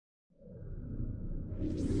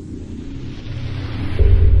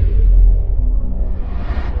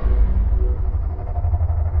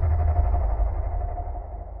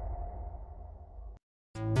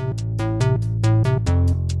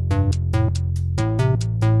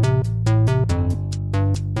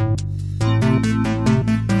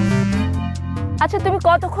আচ্ছা তুমি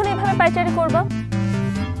কতক্ষণ এইভাবে পাইচারি করবা?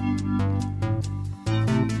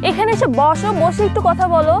 এখানে এসে বসো, বসে একটু কথা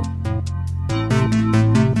বলো।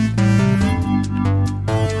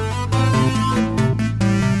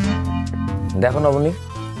 দেখো নবনী,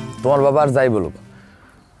 তোমার বাবা আর যাই বলুক,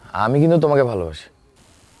 আমি কিন্তু তোমাকে ভালোবাসি।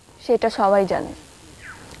 সেটা সবাই জানে,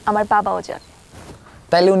 আমার বাবাও জানে।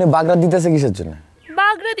 তাইলে উনি বাগড়া দিতেছে কিসের জন্য?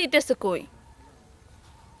 বাগড়া দিতেছে কই?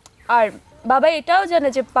 আর বাবা এটাও জানে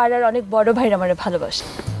যে পাড়ার অনেক বড় ভাইরা আমারে ভালোবাসে।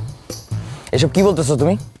 এসব কি বলতেছো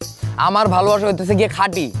তুমি? আমার ভালোবাসা হইতেছে গিয়ে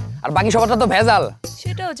খাঁটি, আর বাকি সবারটা তো ভেজাল।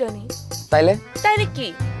 সেটাও জানি। তাইলে তাইলে কি?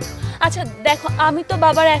 আচ্ছা দেখো, আমি তো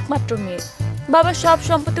বাবার একমাত্র মেয়ে, বাবার সব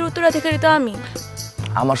সম্পত্তির উত্তরাধিকারী তো আমি।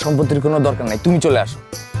 আমার সম্পত্তির কোনো দরকার নাই, তুমি চলে আসো।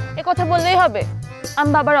 এ কথা বললেই হবে? আমি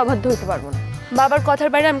বাবার অবাধ্য হতে পারবো না, বাবার কথার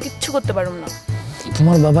বাইরে আমি কিচ্ছু করতে পারবো না।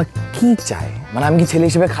 তোমার বাবা কি চায়? মানে আমি কি ছেলে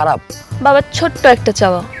হিসেবে খারাপ? বাবার ছোট্ট একটা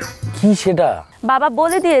চাওয়া। কি সেটা? বাবা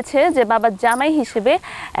বলে দিয়েছে যে বাবার জামাই হিসেবে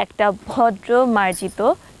একটা ভদ্র, মার্জিত,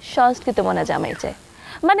 সংস্কৃত মনা জামাই চাই।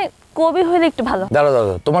 মানে কবি হইলে একটু ভালো। দাঁড়া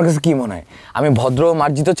দাঁড়া, তোমার কাছে কি মনে হয় আমি ভদ্র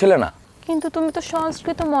মার্জিত ছেলে না? কিন্তু তুমি তো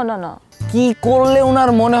সংস্কৃত মনা না। কি করলে ওনার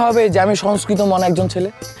মনে হবে যে আমি সংস্কৃত মনা একজন ছেলে?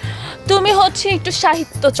 তুমি হচ্ছে একটু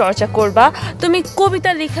সাহিত্য চর্চা করবা, তুমি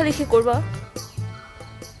কবিতা লেখালেখি করবা।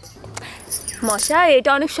 মশা, এটা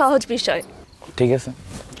অনেক সহজ বিষয়। ঠিক আছে,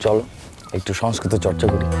 চলো একটু সংস্কৃত চর্চা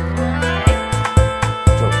করি।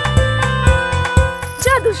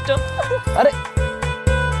 যা দুষ্ট। আরে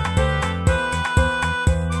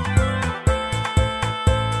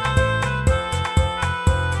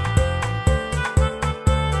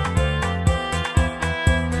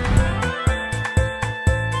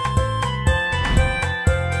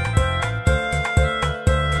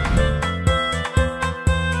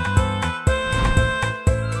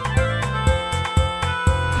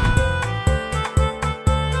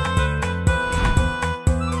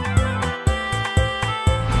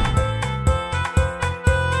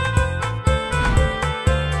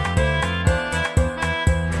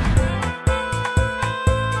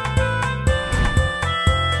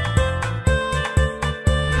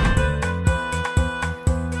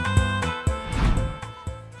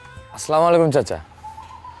আসসালামু আলাইকুম চাচা।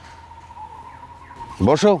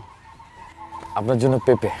 বসো। আপনার জন্য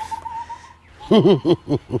পেঁপে।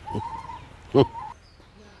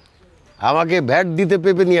 আমাকে ভ্যাট দিতে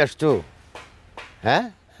পেঁপে নিয়ে আসছো? হ্যাঁ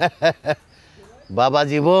বাবা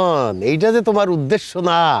জীবন, এইটা যে তোমার উদ্দেশ্য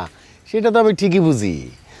না সেটা তো আমি ঠিকই বুঝি।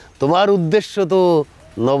 তোমার উদ্দেশ্য তো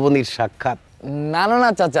নবনীর সাক্ষাৎ। না না না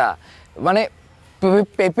চাচা, মানে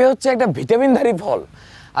পেঁপে হচ্ছে একটা ভিটামিনধারী ফল,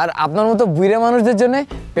 আর আপনার মতো বুড়া মানুষদের জন্য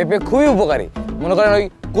পেঁপে খুবই উপকারী। মনে করেন ওই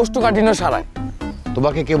কোষ্ঠকাঠিন্য সারায়।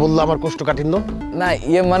 তোমাকে কে বললো আমার কোষ্ঠকাঠিন্য? না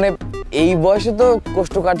ইয়ে মানে এই বয়সে তো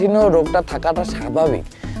কোষ্ঠকাঠিন্য রোগটা থাকাটা স্বাভাবিক,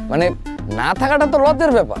 মানে না থাকাটা তো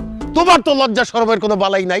লজ্জার ব্যাপার। তোমার তো লজ্জা শরমের কোনো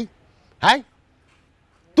বালাই নাই। হ্যাঁ,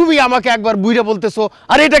 তুমি আমাকে একবার বুইড়া বলতেছো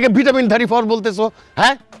আর এটাকে ভিটামিনধারী ফল বলতেছো।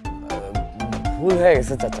 হ্যাঁ, ভুল হয়ে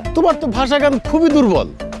গেছে চাচা। তোমার তো ভাষাজ্ঞান খুবই দুর্বল।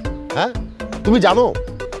 হ্যাঁ, তুমি জানো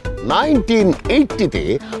 1980-তে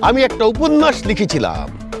আমি একটা উপন্যাস লিখেছিলাম।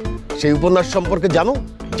 সেই উপন্যাস সম্পর্কে জানো?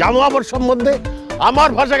 জানো আমার সম্বন্ধে, আমার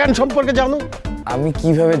ভাষাজ্ঞান সম্পর্কে জানো? আমি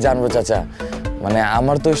কিভাবে জানবো চাচা, মানে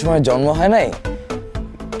আমার তো ওই সময় জন্ম হয় নাই।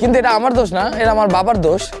 কিন্তু এটা আমার দোষ না, এটা আমার বাবার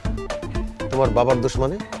দোষ। তোমার বাবার দোষ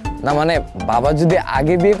মানে? না মানে বাবা যদি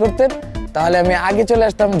আগে বিয়ে করতেন তাহলে আমি আগে চলে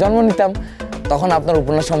আসতাম, জন্ম নিতাম, তখন আপনার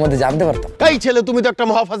উপন্যাস সম্বন্ধে জানতে পারতাম। এই ছেলে, তুমি তো একটা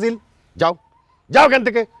মহাফাজিল। যাও যাও এখান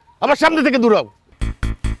থেকে, আমার সামনে থেকে দূর হও।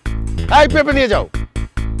 এই পেঁপে নিয়ে যাও,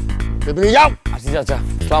 পেঁপে নিয়ে যাও। আসি চাচা,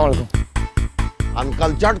 আসসালামু আলাইকুম।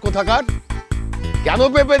 আনকালচার্ড কোথাকার, কেন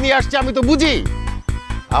পেঁপে নিয়ে আসছে আমি তো বুঝি।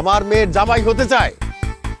 আমার মেয়ের জামাই হতে চায়,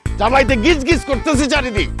 জামাইতে গিজ গিজ করতেছে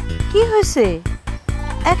চারিদিক। কি হয়েছে?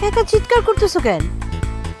 একা একা চিৎকার করতেছো কেন?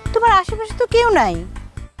 তোমার আশেপাশে তো কেউ নাই।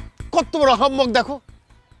 কত বড় আহাম্মক দেখো।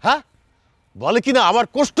 হ্যাঁ, বলে কিনা আমার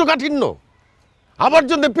কোষ্ঠকাঠিন্য, আমার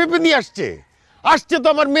জন্য পেঁপে নিয়ে আসছে। আসছে তো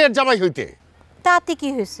আমার মেয়ের জামাই হইতে। তাতে কি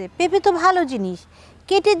হয়েছে? পেঁপে তো ভালো জিনিস,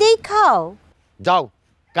 কেটে দেই খাও। যাও,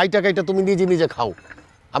 কাইটা কাইটা তুমি নিজে নিজে খাও,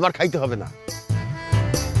 আমার খাইতে হবে না।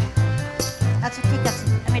 আচ্ছা ঠিক আছে,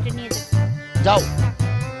 আমি এটা নিয়ে যাব। যাও,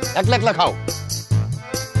 একলা একলা খাও।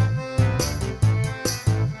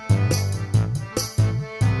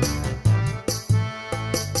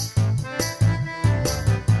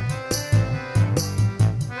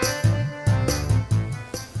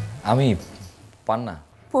 আমি পান্না।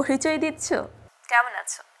 পরিচয় দিচ্ছ? কেমন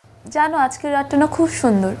আছো? জানো আজকের রাতটা না খুব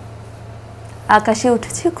সুন্দর, আকাশে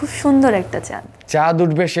উঠেছে খুব সুন্দর একটা চাঁদ। চাঁদ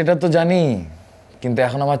উঠবে সেটা তো জানি, কিন্তু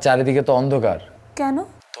এখন আমার চারিদিকে তো অন্ধকার। কেন?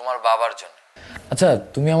 তোমার বাবার জন্য। আচ্ছা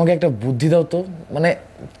তুমি আমাকে একটা বুদ্ধি দাও তো, মানে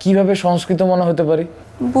কিভাবে সংস্কৃত মনে হতে পারি?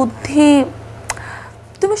 বুদ্ধি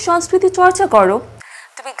তুমি সংস্কৃতি চর্চা করো,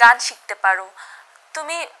 তুমি গান শিখতে পারো,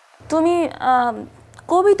 তুমি তুমি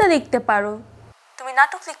কবিতা লিখতে পারো, তুমি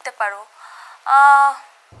নাটক লিখতে পারো,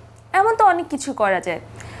 এমন তো অনেক কিছু করা যায়।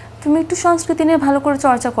 তুমি একটু সংস্কৃতি নিয়ে ভালো করে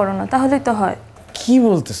চর্চা করো না, তাহলেই তো হয়। কি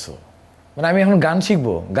বলতেছো? মানে আমি এখন গান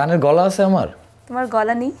শিখবো? গানের গলা আছে আমার? তোমার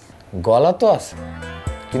গলা নেই? গলা তো আছে,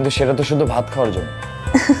 কিন্তু সেটা তো শুধু ভাত খাওয়ার জন্য।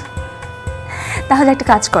 তাহলে একটা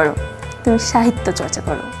কাজ করো, তুমি সাহিত্য চর্চা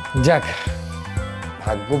করো। যাক,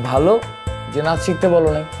 ভাগ্য ভালো যে নাচ শিখতে বলো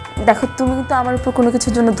না। দেখো, তুমি কিন্তু আমার উপর কোনো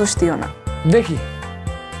কিছুর জন্য দোষ দিও না। দেখি,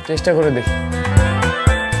 চেষ্টা করে দেখি।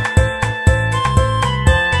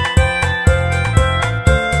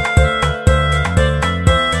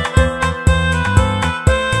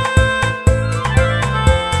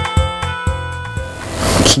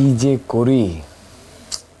 কি যে করি,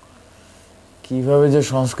 কিভাবে যে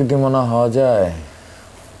সংস্কৃতি মনা হওয়া যায়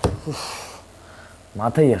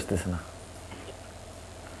মাথায় আসতেছে না।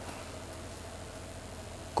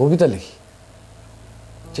 কবিতা লিখি,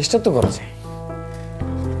 চেষ্টা তো করা যায়।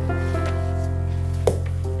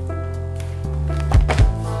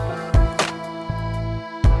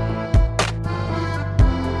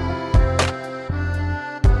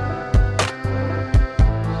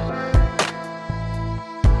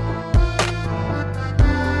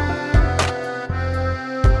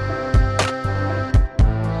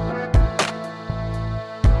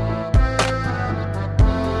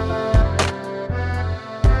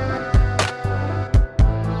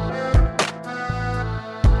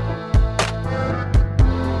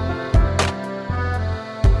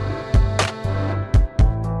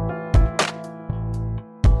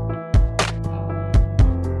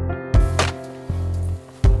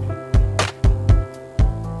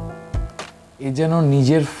 এ যেন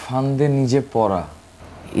নিজের ফান্দে নিজে পড়া,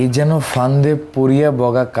 এ যেন ফান্দে পড়িয়া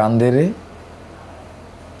বগা কান্দেরে,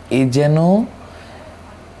 এ যেন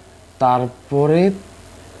তারপরে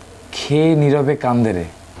খেয়ে নীরবে কান্দেরে।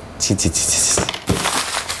 ছি ছি ছি ছি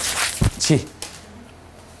ছি,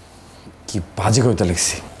 কি বাজে কবিতা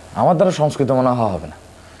লিখছি। আমার দ্বারা সংস্কৃত মনে হওয়া হবে না।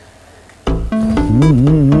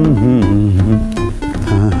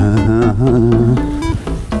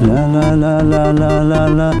 লা লা লা লা লা লা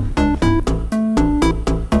লা।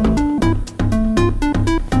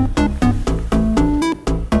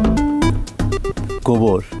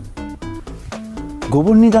 গোবর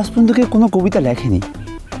গোবর নিয়ে আজ পর্যন্ত কেউ কোনো কবিতা লেখেনি।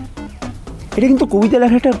 এটা কিন্তু কবিতা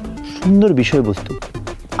লেখা একটা সুন্দর বিষয়বস্তু।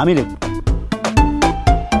 আমি লিখব।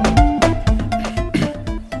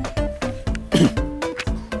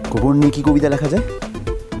 গোবর নিয়ে কি কবিতা লেখা যায়?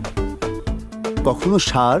 কখনো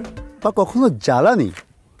সার বা কখনো জ্বালানি।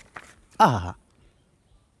 আহা,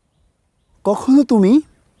 কখনো তুমি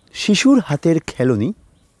শিশুর হাতের খেলনি।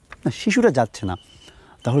 না, শিশুরা যাচ্ছে না,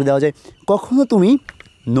 তাহলে দেওয়া যায় কখনো তুমি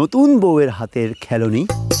নতুন বউয়ের হাতের খেলনি।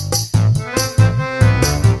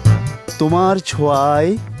 তোমার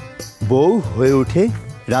ছোঁয়ায় বউ হয়ে ওঠে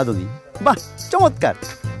রাঁধুনি। বাহ, চমৎকার!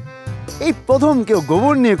 এই প্রথম কেউ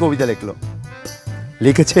গোবর নিয়ে কবিতা লিখলো।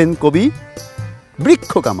 লিখেছেন কবি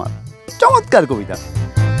বৃক্ষ কামাল। চমৎকার কবিতা।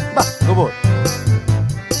 বাহ, গোবর।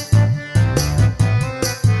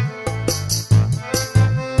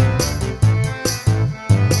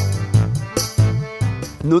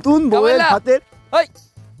 নতুন বউয়ের হাতের। এই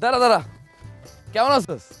দাঁড়া দাঁড়া, কেমন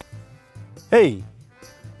আছিস? এই,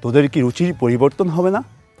 তোদের কি রুচির পরিবর্তন হবে না?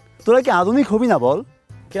 তোরা কি আধুনিক হবি না বল?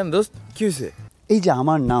 কেন দোস্ত, কি হয়েছে? এই যে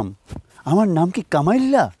আমার নাম কি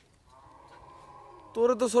কামাইল্লা?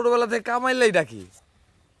 তোরে তো ছোটবেলা থেকে কামাইল্লাই ডাকি।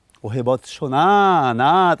 ওহে বৎস, না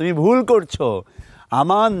না, তুমি ভুল করছো।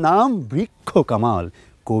 আমার নাম বৃক্ষ কামাল,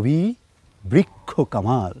 কবি বৃক্ষ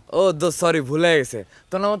কামাল। ও দোস্ত, সরি, ভুলে গেছে।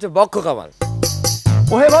 তোর নাম হচ্ছে বক্ষ কামাল।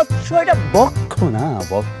 ওহে বৎস, এটা বক্ষ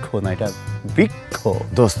না, এটা বৃক্ষ।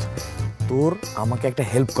 দোস্ত, তোর আমাকে একটা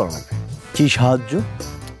হেল্প করা লাগবে। কি সাহায্য?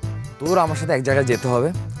 তোর আমার সাথে এক জায়গায় যেতে হবে।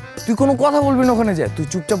 তুই কোনো কথা বলবি না ওখানে, যায় তুই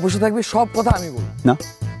চুপচাপ বসে থাকবি, সব কথা আমি বলবো। না,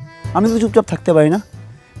 আমি তো চুপচাপ থাকতে পারি না।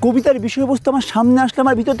 কবিতার বিষয়বস্তু আমার সামনে আসলে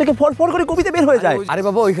আমার ভিতর থেকে ফড়ফড় করে কবিতা বের হয়ে যায়। আরে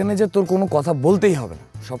বাবা, ওইখানে যে তোর কোনো কথা বলতেই হবে না,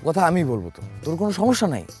 সব কথা আমি বলবো। তো তোর কোনো সমস্যা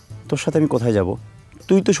নাই। তোর সাথে আমি কোথায় যাব?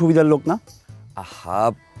 তুই তো সুবিধার লোক না। আহা,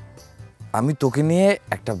 আমি তোকে নিয়ে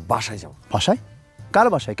একটা বাসায় যাব। বাসায়? কার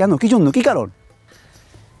বাসায়? কেন? কি জন্য? কি কারণ?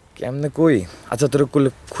 কেমনে কই? আচ্ছা, তোর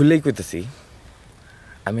খুললেই কইতেছি,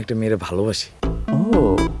 আমি একটা মেয়েরে ভালোবাসি। ও,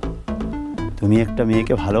 তুমি একটা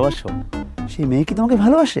মেয়েকে ভালোবাসো? সেই মেয়ে কি তোমাকে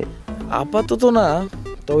ভালোবাসে? আপাতত না,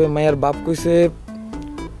 তবে মায়ের বাপ কইছে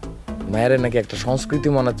মায়ের নাকি একটা সংস্কৃতি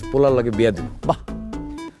মনে পোলার লাগে বিয়া দিব। বাহ,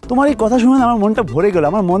 তোমার এই কথা শুনে আমার মনটা ভরে গেল।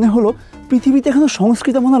 আমার মনে হলো পৃথিবীতে এখনো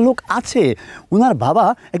সংস্কৃতি মনা লোক আছে। ওনার বাবা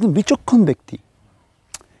একজন বিচক্ষণ ব্যক্তি,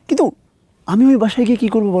 কিন্তু আমি ওই বাসায় গিয়ে কি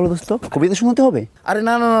করবো বলো দোস্ত? কবিতা শোনাতে হবে? আরে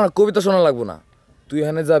না না না, কবিতা শোনা লাগবো না। তুই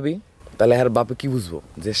এখানে যাবি, তাহলে আর বাপে কি বুঝবো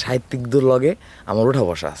যে সাহিত্যিকদের লগে আমার ওঠা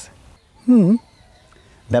বসা আছে।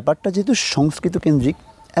 ব্যাপারটা যেহেতু সংস্কৃত কেন্দ্রিক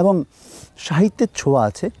এবং সাহিত্যের ছোঁয়া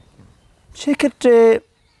আছে, সেক্ষেত্রে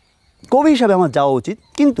কবি হিসাবে আমার যাওয়া উচিত।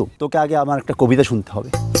 কিন্তু তোকে আগে আমার একটা কবিতা শুনতে হবে।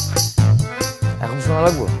 এখন শোনা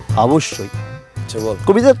লাগবো? অবশ্যই। আচ্ছা বল।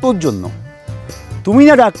 কবিতা তোর জন্য। তুমি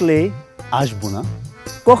না ডাকলে আসবো না,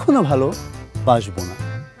 কখনো ভালো বাসবো না,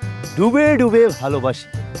 ডুবে ডুবে ভালোবাসি,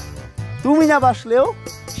 তুমি না বাসলেও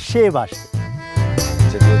সে বাসে।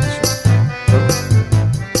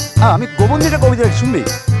 আমি গোবন যেটা কবিতা শুনবি?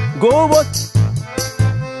 গোবন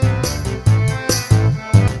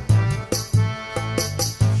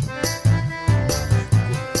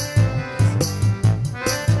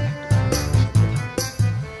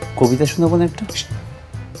কবিতা শোনাবো না একটা?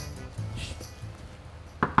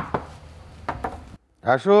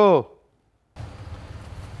 আসো।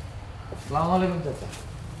 আসসালামু আলাইকুম চাচা।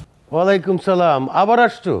 ওয়ালাইকুম সালাম। আবার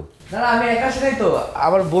আসছো? না না, আমি একা আসি নাই তো,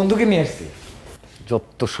 আমার বন্ধুকে নিয়ে আসছি।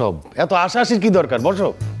 যত সব, এত আশাআশির কি দরকার? বসো।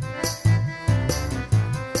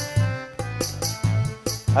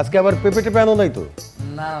 আজকে আবার পেঁপে টেপে আনো নাই তো?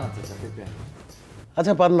 না না চাচা, পেঁপে।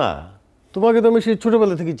 আচ্ছা পান্না, তোমাকে তো আমি সেই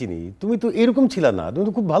ছোটবেলা থেকে চিনি। তুমি তো এরকম ছিলা না, তুমি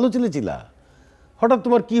তো খুব ভালো ছেলে ছিলা। হঠাৎ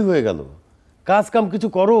তোমার কি হয়ে গেল? কাজ কাম কিছু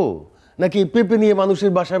করো নাকি পেঁপে নিয়ে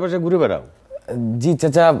মানুষের বাসায় বাসায় ঘুরে বেড়াও? জি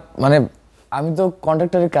চাচা, মানে আমি তো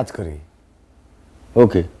কন্ট্রাক্টরের কাজ করি।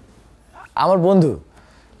 ওকে। আমার বন্ধু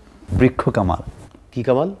বৃক্ষ কামাল। কি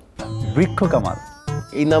কামাল? বৃক্ষ কামাল।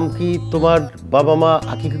 এই নাম কি তোমার বাবা মা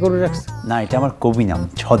আকিকা করে রাখছে? না, এটা আমার কবি নাম,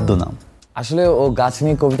 ছদ্মনাম। আসলে ও গাছ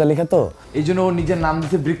নিয়ে কবিতা লেখা তো, এই জন্য ওর নিজের নাম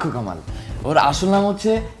দিতে বৃক্ষ কামাল। ওর আসল নাম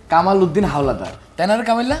হচ্ছে কামাল উদ্দিন হাওলাদার। তাই না রে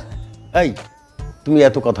কামিল্লা? এই, তুমি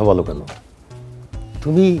এত কথা বলো কেন?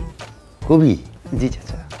 তুমি কবি? জি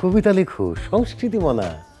চাচা। কবিতা লেখো, সংস্কৃতি মানা।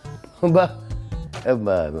 বাহ।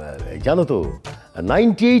 জানো তো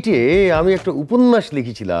 98-এ আমি একটা উপন্যাস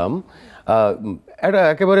লিখেছিলাম, এটা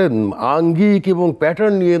একেবারে আঙ্গিক এবং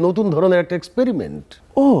প্যাটার্ন নিয়ে নতুন ধরনের একটা এক্সপেরিমেন্ট।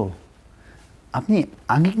 ও, আপনি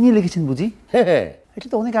আঙ্গিক নিয়ে লিখেছেন বুঝি? হ্যাঁ। এটা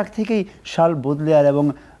তো অনেক আগে থেকেই সাল বদলে আর এবং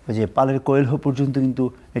ওই যে পালের কোয়েল পর্যন্ত কিন্তু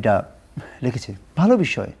এটা লিখেছে। ভালো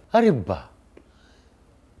বিষয়। আরে বাহ,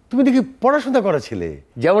 তুমি দেখি পড়াশোনা করা ছেলে।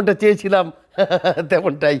 যেমনটা চেয়েছিলাম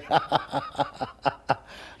তেমনটাই।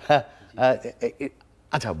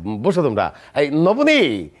 আচ্ছা বসো তোমরা। এই নবনী,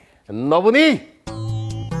 নবনী,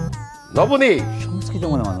 নবনী। সংস্কৃত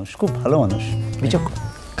মনে মানুষ, খুব ভালো মানুষ, বিচক্ষণ।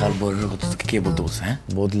 কাল বরের কথা তোকে কে বলতে বলছে? হ্যাঁ,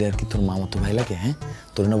 বদলে আর কি তোর মামাতো ভাই লাগে? হ্যাঁ,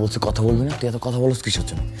 তোর না বলছে কথা বলবি না, তুই এত কথা বলছ কিসের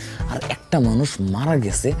জন্য? আর একটা মানুষ মারা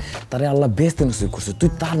গেছে, তারে আল্লাহ বেহেশতে নসিব করছে, তুই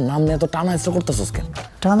তার নাম নিয়ে এত টানা হেঁচড়া করতেছস কেন?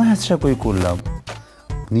 টানা হেঁচড়া কই করলাম?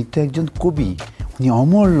 উনি তো একজন কবি, উনি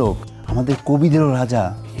অমর লোক, আমাদের কবিদেরও রাজা।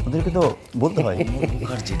 ওদেরকে তো বলতে হয়।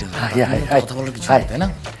 কথা বলার কিছু নেই, তাই না?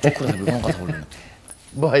 কোনো কথা বলবি না।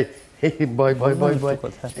 বয় বয় বয় বয় বয়।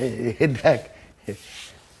 দেখ,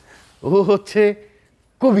 ও হচ্ছে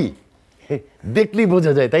কবি। দেখলেই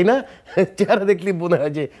বোঝা যায়, তাই না? চেহারা দেখলেই মনে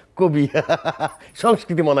হয় যে কবি।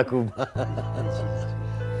 সংস্কৃতি মানা খুব।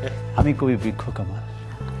 আমি কবি বৃক্ষ কামাল।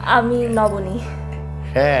 আমি নবনী।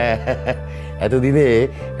 হ্যাঁ, এতদিনে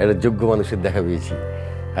একটা যোগ্য মানুষের দেখা পেয়েছি।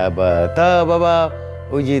 তা বাবা,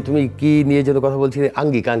 ওই যে তুমি কি নিয়ে যেন কথা বলছিলে?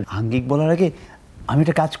 আঙ্গিক। আঙ্গিক বলার আগে আমি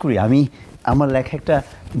একটা কাজ করি, আমি আমার লেখা একটা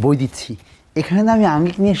বই দিচ্ছি, এখানে না আমি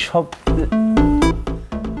আঙ্গিক নিয়ে সব।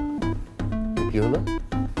 কি হলো?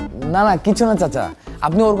 না না, কিছু না চাচা,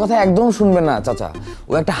 আপনি ওর কথা একদম শুনবেন না চাচা।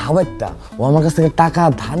 ও একটা হাওয়াইটা, ও আমার কাছ থেকে টাকা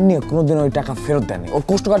ধার নিয়ে কোনোদিন ওই টাকা ফেরত দেয়নি। ওর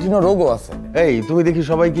কোষ্ঠকাঠিন্য রোগও আছে। এই, তুমি দেখি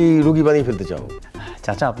সবাইকে রোগী বানিয়ে ফেলতে চাও।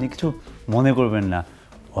 চাচা, আপনি কিছু মনে করবেন না,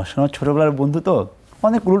 অসম ছোটবেলার বন্ধু তো,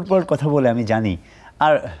 অনেক উলটপালট কথা বলে আমি জানি।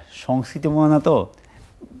 আর সংস্কৃতি মনে তো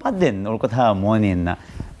বাদ দেন, ওর কথা মনে নেন না,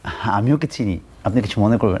 আমি ওকে চিনি, আপনি কিছু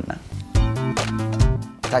মনে করবেন না।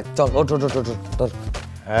 চল ওঠ ওঠ ওঠ ওঠ।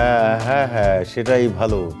 হ্যাঁ হ্যাঁ হ্যাঁ, সেটাই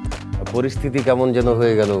ভালো। পরিস্থিতি কেমন যেন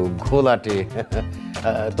হয়ে গেল, ঘোলাটে।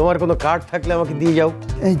 তোমার কোনো কার্ড থাকলে আমাকে দিয়ে যাও।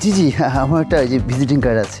 জি জি, আমার একটা যে ভিজিটিং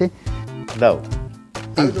কার্ড আছে, দাও।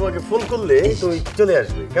 আমি তোমাকে ফোন করলে তুমি চলে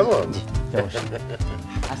আসবে, কেমন?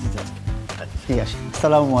 ঠিক আছে।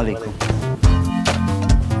 আসসালামু আলাইকুম।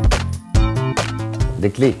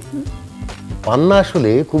 দেখলি, পান্না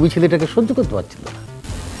আসলে কবি ছেলেটাকে সহ্য করতে পারছিল না।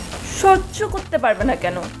 সহ্য করতে পারবে না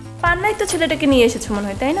কেন? পান্নাই তো ছেলেটাকে নিয়ে এসেছে মনে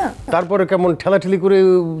হয়, তাই না? তারপরে কেমন ঠেলাঠেলি করে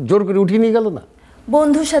জোর করে উঠিয়ে নিয়ে গেল না?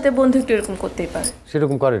 বন্ধুর সাথে বন্ধু একটু এরকম করতেই পারে।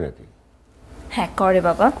 সেরকম করে নাকি? হ্যাঁ করে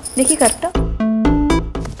বাবা, দেখি কার্ডটা।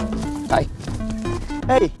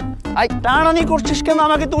 এই আই টানানি করছিস কেন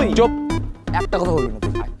আমাকে তুই? চুপ, একটা কথা বলবি না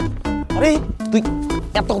তুই। আরে তুই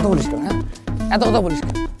এত কথা বলিস কেন? হ্যাঁ, এত কথা বলিস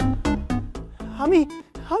কেন? আমি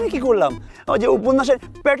আমি কি করলাম? ওই যে উপন্যাসের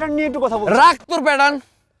প্যাটার্ন নিয়ে একটু কথা বল। রাখ তোর প্যাটার্ন।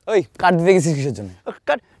 ওই কাট দিতে গেছিস কিসের জন্য?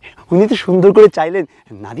 উনি তো সুন্দর করে চাইলেন,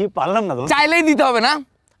 না দিয়ে পারলাম না। চাইলেই দিতে হবে না?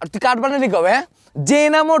 আর তুই কাট বানালি কবে? হ্যাঁ, যে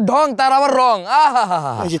নাম ওর ঢং তার আবার রং। আহা,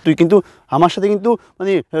 তুই কিন্তু আমার সাথে কিন্তু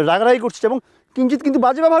মানে রাগারাগি করছিস এবং কিঞ্চিত কিন্তু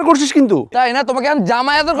বাজে ব্যবহার করছিস কিন্তু। তাই না? তোমাকে এখন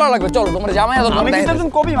জামাই আদর করা লাগবে। চলো তোমার জামাই আদর। আমি কিন্তু একজন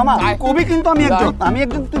কবি মামা, কবি কিন্তু আমি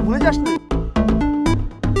একজন, তুই ভুলে যাস না।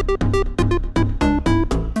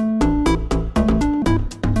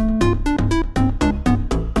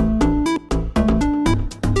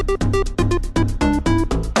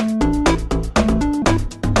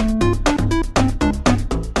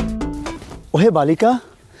 ওহে বালিকা,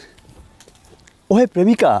 ওহে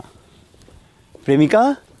প্রেমিকা, প্রেমিকা,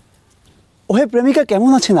 ওহে প্রেমিকা,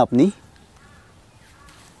 কেমন আছেন আপনি?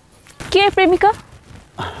 কে প্রেমিকা?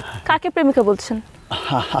 কাকে প্রেমিকা বলছেন?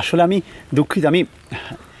 আসলে আমি দুঃখিত, আমি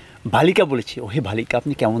বালিকা বলেছি। ওহে বালিকা,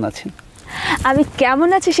 আপনি কেমন আছেন? আমি কেমন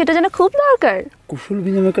আছি সেটা জানা খুব দরকার। কুশল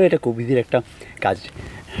বিনিময় করে এটা কবিদের একটা কাজ।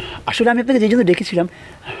 আসলে আমি আপনাকে যে জন্য ডেকেছিলাম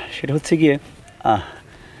সেটা হচ্ছে গিয়ে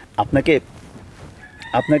আপনাকে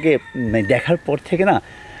আপনাকে দেখার পর থেকে না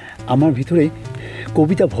আমার ভিতরে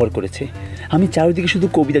কবিতা ভর করেছে। আমি চারিদিকে শুধু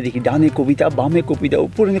কবিতা দেখি, ডানে কবিতা, বামে কবিতা,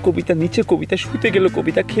 উপরে কবিতা, নিচে কবিতা, শুতে গেল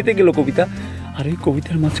কবিতা, খেতে গেল কবিতা, আর এই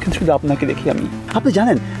কবিতার মাঝখানে শুধু আপনাকে দেখি আমি। আপনি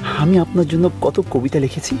জানেন আমি আপনার জন্য কত কবিতা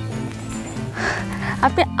লিখেছি?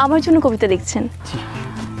 আপনি আমার জন্য কবিতা লিখছেন?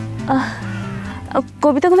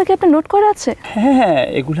 কবিতাগুলো কি আপনার নোট করা আছে? হ্যাঁ,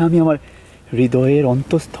 এগুলো আমি আমার হৃদয়ের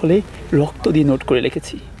অন্তঃস্থলে রক্ত দিয়ে নোট করে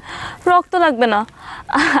লিখেছি। রক্ত লাগবে না,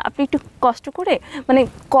 আপনি একটু কষ্ট করে মানে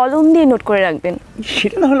কলম দিয়ে নোট করে রাখবেন।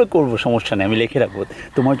 সেটা না হলে করবো, সমস্যা নেই, আমি লিখে রাখবো।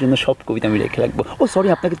 তোমার জন্য সব কবিতা আমি লিখে রাখবো। ও সরি,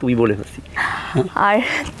 আপনাকে তুই বলে ফেলছি। আর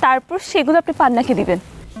তারপর সেগুলো আপনি পান্নাকে দিবেন।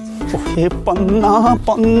 ওহে পান্না,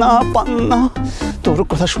 পান্না, পান্না, তোর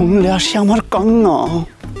কথা শুনলে আসে আমার কান্না।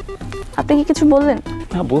 আপনি কি কিছু বললেন?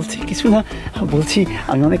 না, বলছি কিছু না, বলছি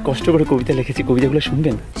আমি অনেক কষ্ট করে কবিতা লিখেছি, কবিতাগুলো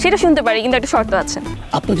শুনবেন? সেটা শুনতে পারি, কিন্তু একটা শর্ত আছে।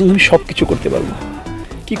 আপনার জন্য আমি সব কিছু করতে পারবো।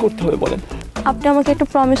 কি করতে হবে বলেন? আপনি আমাকে একটা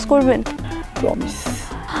প্রমিস করবেন। প্রমিস?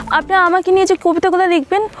 আপনি আমাকে নিয়ে যে কবিতাগুলো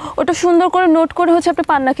লিখবেন ওটা সুন্দর করে নোট করে হচ্ছে আপনি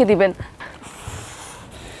পান্নাকে দিবেন।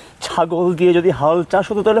 ছাগল দিয়ে যদি হাল চাষ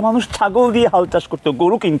হতো তাহলে মানুষ ছাগল দিয়ে হাল চাষ করতো,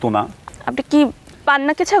 গরু কিন্তু না। আপনি কি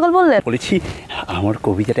পান্নাকে ছাগল বললেন? বলেছি আমার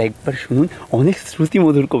কবিতাটা একবার শুনুন, অনেক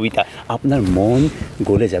শ্রুতিমধুর কবিতা, আপনার মন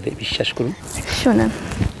গলে যাবে, বিশ্বাস করুন। শোনেন।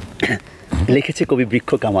 লিখেছে কবি বৃক্ষ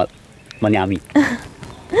কামাল, মানে আমি।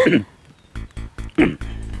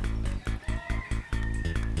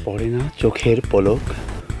 পড়ে না চোখের পলক,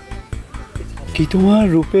 কি তোমার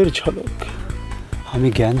রূপের ঝলক, আমি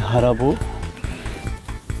জ্ঞান হারাবো,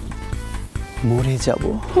 মরে যাব।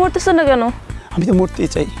 মরতেছেন না কেন? আমি তো মরতেই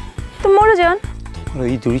চাই। তো মরে যান। তোমার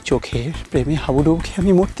ওই দুই চোখের প্রেমে হাবুডুবু খেয়ে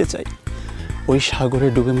আমি মরতে চাই, ওই সাগরে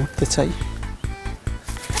ডুবে মরতে চাই।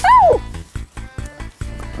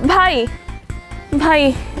 ভাই ভাই,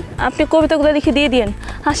 আপনি কবিতাগুলো লিখে দিয়ে দিন,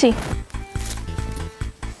 হাসি।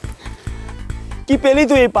 কি পেলি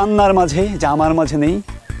তুই এই পান্নার মাঝে যা আমার মাঝে নেই?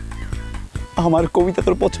 আমার কবিতা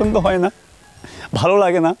তোর পছন্দ হয় না, ভালো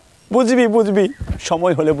লাগে না, বুঝবি বুঝবি,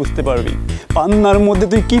 সময় হলে বুঝতে পারবি। পান্নার মধ্যে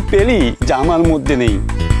তুই কি পেলি যা আমার মধ্যে নেই?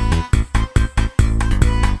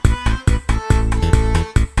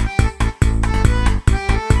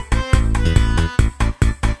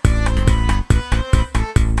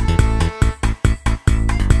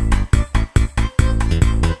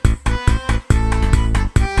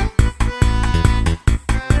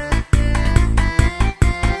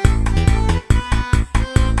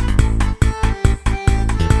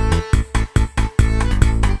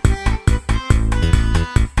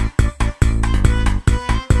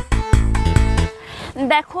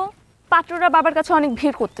 দেখো, পাত্ররা বাবার কাছে অনেক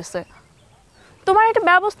ভিড় করতেছে, তোমার একটা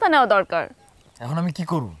ব্যবস্থা নেওয়া দরকার। এখন আমি কি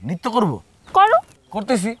করব? নৃত্য করব? করো।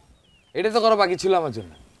 করতেছি, এটা তো করা বাকি ছিল আমার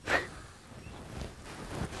জন্য।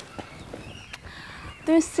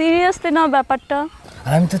 তুমি সিরিয়াসলি নাও ব্যাপারটা।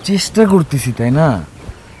 আর আমি তো চেষ্টা করতেছি, তাই না?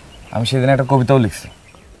 আমি সেদিন একটা কবিতাও লিখছি।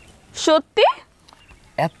 সত্যি?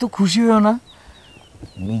 এত খুশি হয়েও না।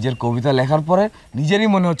 নিজের কবিতা লেখার পরে নিজেরই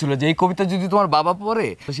মনে হচ্ছিল যে এই কবিতা যদি তোমার বাবা পড়ে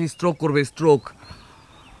তো সে স্ট্রোক করবে, স্ট্রোক।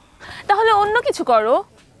 তাহলে অন্য কিছু করো।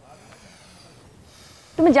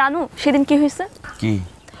 তুমি জানো সেদিন কি হয়েছে? কি?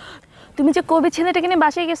 তুমি যে কবি ছেলেটাকে নিয়ে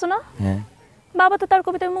বাসায় গেছো না, হ্যাঁ, বাবা তো তার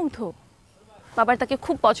কবিতায় মুগ্ধ। বাবার তাকে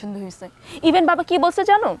খুব পছন্দ হয়েছে। ইভেন বাবা কি বলছে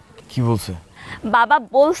জানো? কি বলছে? বাবা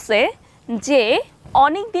বলছে যে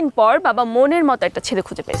অনেক দিন পর বাবা মনের মতো একটা ছেলে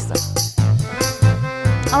খুঁজে পেয়েছে।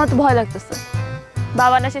 আমার তো ভয় লাগতেছে,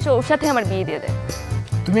 বাবা না শেষে ওর সাথে আমার বিয়ে দিয়ে দেয়।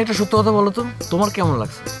 তুমি একটা সত্য কথা বলো তো, তোমার কেমন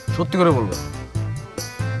লাগছে? সত্যি করে বলবে।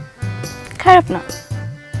 খারাপ না।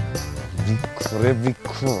 বৃক্ষ রে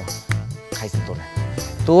বৃক্ষ, খাইছে তোরে,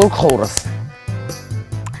 তোর খবর আছে।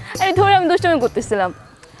 আরে ধরে আমি দুষ্টুমি করতেছিলাম।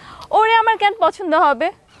 ওরে আমার কেন পছন্দ হবে?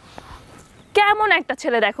 কেমন একটা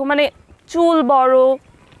ছেলে দেখো, মানে চুল বড়,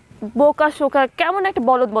 বোকা শোকা, কেমন একটা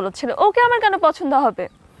বলদ বলদ ছেলে, ওকে আমার কেন পছন্দ হবে?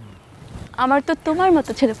 আমার তো তোমার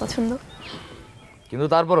মতো ছেলে পছন্দ। কিন্তু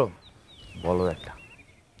তারপরও বলো একটা,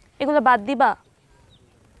 এগুলো বাদ দিবা?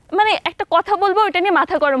 মানে একটা কথা বলবো ওইটা নিয়ে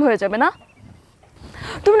মাথা গরম হয়ে যাবে না?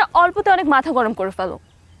 তুমি না অল্পতে অনেক মাথা গরম করে ফেলো।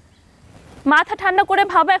 মাথা ঠান্ডা করে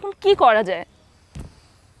ভাবো এখন কি করা যায়।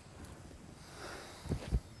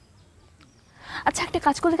 আচ্ছা একটা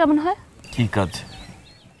কাজ করলে কেমন হয়? কি কাজ?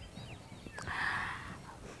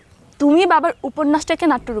 তুমি বাবার উপন্যাসটাকে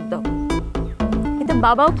নাট্যরূপ দাও, এতে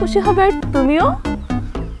বাবাও খুশি হবে আর তুমিও।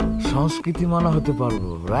 সংস্কৃতি মানা হতে পারবো,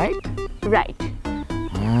 রাইট? রাইট।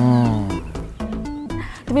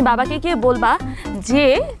 তুমি বাবাকে গিয়ে বলবা যে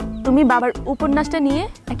তুমি বাবার উপন্যাসটা নিয়ে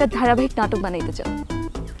একটা ধারাবাহিক নাটক বানাইতে চাও,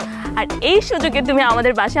 আর এই সুযোগে তুমি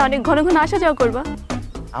আমাদের বাসায় অনেক ঘন ঘন আসা যাওয়া করবা।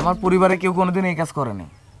 আমার পরিবারে কেউ কোনোদিন এই কাজ করেনি,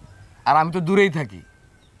 আর আমি তো দূরেই থাকি।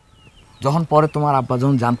 যখন পরে তোমার আব্বা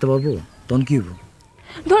যখন জানতে পারবো তখন কি হবো?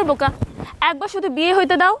 ধর বোকা, একবার শুধু বিয়ে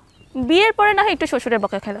হইতে দাও, বিয়ের পরে না হয় একটু শ্বশুরের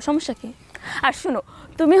বকা খেলো, সমস্যা কি? আর শুনো,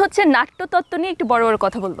 তুমি হচ্ছে নাট্যতত্ত্ব নিয়ে একটু বড় বড়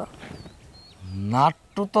কথা বলবা।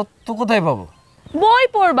 নাট্যতত্ত্ব কোথায় পাবো? বই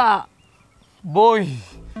পড়বা। বই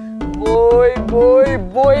বই বই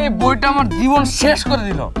বই বইটা আমার জীবন শেষ করে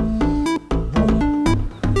দিল।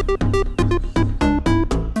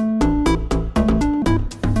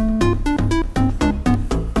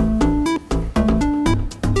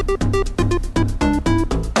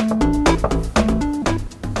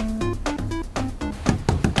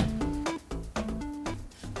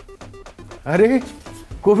 আরে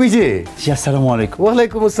কবি যে, জি আসসালামু আলাইকুম।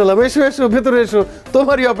 ওয়ালাইকুম আসসালাম। এসো এসো, ভেতরে এসো,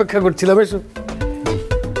 তোমারই অপেক্ষা করছিলাম, এসো।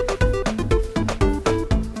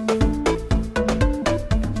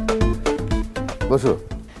 বসো।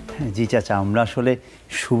 জি চাচা, আমরা আসলে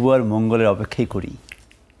শুভ আর মঙ্গলের অপেক্ষাই করি।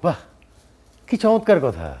 বাহ, কি চমৎকার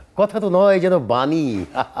কথা। কথা তো নয়, যেন বাণী।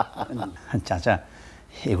 চাচা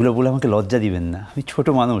এগুলো বলে আমাকে লজ্জা দিবেন না, আমি ছোট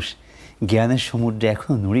মানুষ, জ্ঞানের সমুদ্রে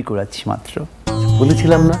এখনো নুড়ি কুড়াচ্ছি মাত্র।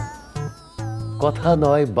 বলেছিলাম না, কথা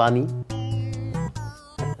নয় বাণী।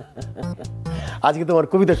 আজকে তোমার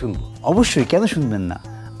কবিতা শুনবো। অবশ্যই, কেন শুনবেন না?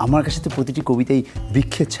 আমার কাছে তো প্রতিটি কবিতাই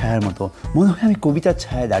বৃক্ষের ছায়ার মতো, মনে হয় আমি কবিতার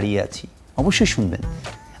ছায়ায় দাঁড়িয়ে আছি। অবশ্যই শুনবেন,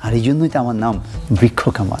 আর এই জন্যই তো আমার নাম বৃক্ষ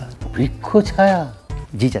কামাল। বৃক্ষ ছায়া?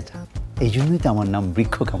 জি চাচা, এই জন্যই তো আমার নাম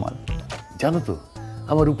বৃক্ষ কামাল। জানো তো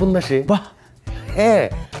আমার উপন্যাসে, বাহ, হ্যাঁ,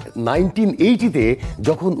 1980-তে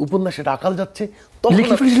যখন উপন্যাসের আকাল যাচ্ছে তখন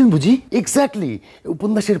লিখে ফেলেছিলেন বুঝি? এক্স্যাক্টলি,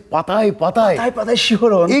 উপন্যাসের পাতায় পাতায় তাই পাতায়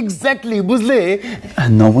শিহরণ। এক্স্যাক্টলি, বুঝলে?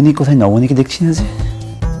 নবনী কোথায়? নবনীকে দেখছি না যে।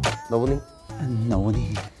 নবনী? নবনী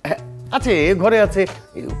আছে, ঘরে আছে,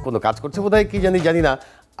 কোনো কাজ করছে বোধহয়, কি জানি না।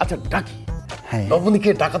 আচ্ছা ডাকি। হ্যাঁ, নবনীকে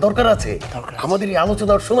ডাকা দরকার আছে, আমাদের এই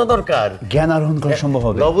আলোচনা শোনা দরকার, জ্ঞান আরোহণ করা সম্ভব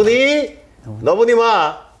হবে। নবনী, নবনী মা,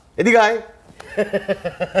 এদিকে আয়।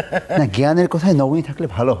 না, জ্ঞানের কথায় নবনী থাকলে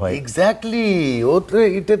ভালো হয়। এক্স্যাক্টলি, ও তো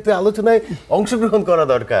এটাতে আলোচনায় অংশগ্রহণ করা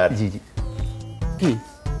দরকার। জি জি। কি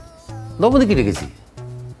নবনী কি ডেকেছি?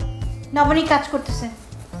 নবনী কাজ করতেছে,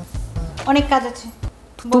 অনেক কাজ আছে।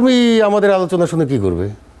 তুমি আমাদের আলোচনা শুনে কি করবে?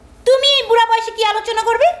 তুমি এই বুড়া বয়সে কি আলোচনা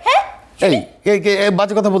করবে? হ্যাঁ, এই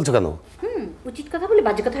বাজে কথা বলছো কেন? উচিত কথা বলে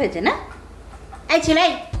বাজে কথা হয়েছে না? এই ছেলে,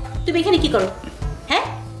 তুমি এখানে কি করো? হ্যাঁ,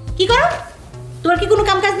 কি করো? তোমার কি কোনো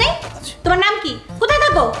কাম কাজ নেই? তোমার নাম কি? কোথায়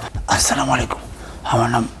থাকো? আসসালামু আলাইকুম, আমার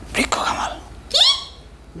নাম বৃক্ষ কামাল। কি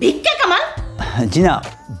ভিক্ষা কামাল? জি না,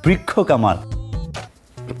 বৃক্ষ কামাল।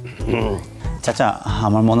 চাচা,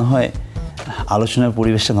 আমার মনে হয় আলোচনার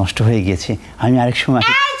পরিবেশটা নষ্ট হয়ে গিয়েছে, আমি আরেক সময়।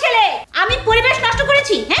 এই ছেলে, আমি পরিবেশ নষ্ট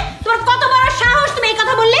করেছি? হ্যাঁ, তোমার কত বড় সাহস তুমি এই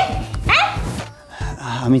কথা বললে? হ্যাঁ,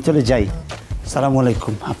 আমি চলে যাই। সালামু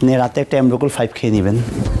আলাইকুম, আপনি রাতে একটা এমরোকল 5 খেয়ে নেবেন।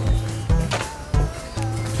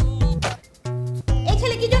 এই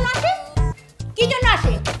ছেলে কি জন্য আসে? কি জন্য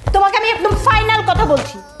আসে? তোমাকে আমি একদম ফাইনাল কথা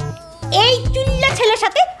বলছি, এই চুল্লা ছেলের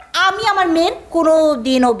সাথে আমি আমার মেয়ের কোনো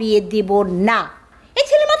দিনও বিয়ে দিব না। এই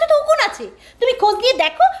ছেলের মাথায় তো উকুন আছে, তুমি খোঁজ নিয়ে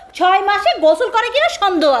দেখো 6 মাসে গোসল করে কিনা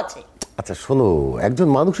সন্দেহ আছে। আচ্ছা শোনো, একজন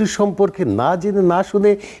মানুষের সম্পর্কে না জেনে না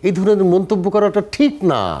শুনে এই ধরনের মন্তব্য করাটা ঠিক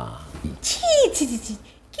না। ছি ছি ছি ছি,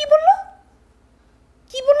 কি বললো?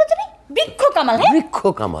 কি বললো তুমি? বৃক্ষ কামাল? হ্যাঁ, বৃক্ষ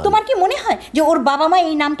কামাল। তোমার কি মনে হয় যে ওর বাবা মা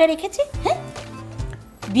এই নামটা রেখেছে? হ্যাঁ,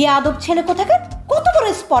 বেয়াদব ছেলে কোথাকার, কত বড়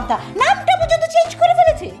স্পর্ধা, নামটা পর্যন্ত চেঞ্জ করে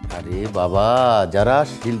ফেলেছে। আরে বাবা, যারা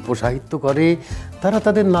শিল্প সাহিত্য করে তারা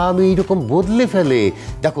তাদের নাম এইরকম বদলে ফেলে।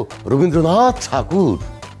 দেখো রবীন্দ্রনাথ ঠাকুর,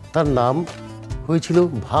 তার নাম হয়েছিল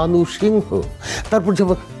ভানু সিংহ। তারপর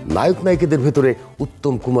যেমন নায়ক নায়িকাদের ভেতরে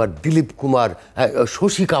উত্তম কুমার, দিলীপ কুমার,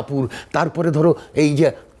 শশী কাপুর, তারপরে ধরো এই যে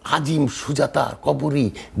আজিম, সুজাতা, কবরী,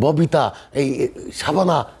 ববিতা, এই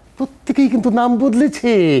শাবানা প্রত্যেকেই কিন্তু নাম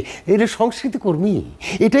বদলেছে। এরা সংস্কৃতি কর্মী,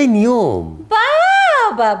 এটাই নিয়ম।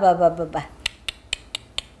 বাবা বাবা বাবা,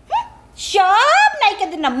 সব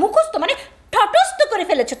নায়িকাদের নাম মুখস্থ, মানে ঠটস্থ করে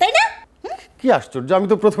ফেলেছো, তাই না? কি আশ্চর্য, আমি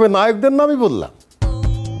তো প্রথমে নায়কদের নামই বললাম,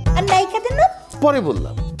 আর নায়িকাদের নাম পরে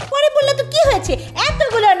বললাম। পরে বললে তো কি হয়েছে?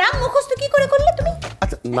 এতগুলো নাম মুখস্থ কি করে করলে তুমি?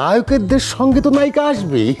 আচ্ছা, নায়কের সঙ্গে তো নায়িকা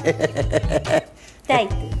আসবেই। তাই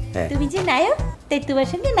তো, তুমি যে নায়ক, তাই তোমার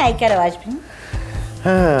সঙ্গে নায়িকারাও আসবে।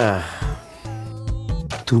 হ্যাঁ,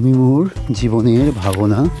 তুমি মোর জীবনের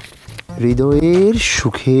ভাবনা, হৃদয়ের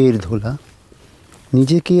সুখের ধোলা,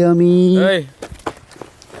 নিজেকে আমি।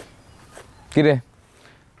 কিরে,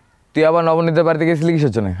 তুই আবার নবনীতের বাড়িতে গেছিলি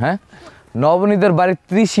কিসের জন্য? হ্যাঁ, নবনীতের বাড়ির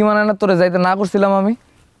ত্রিসীমানা না তোরে যাইতে না করছিলাম আমি?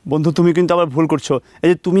 বন্ধু, তুমি কিন্তু আবার ভুল করছো। এই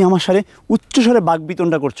যে তুমি আমার সাথে উচ্চস্বরে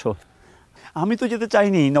বাকবিতণ্ডা করছো। আমি তো যেতে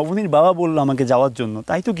চাইনি, নবনীর বাবা বললো আমাকে যাওয়ার জন্য,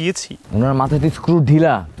 তাই তো গিয়েছি। ওনার মাথায় তুই স্ক্রু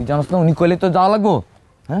ঢিলা, তুই জানাস না উনি কইলে তো যাওয়া লাগবো।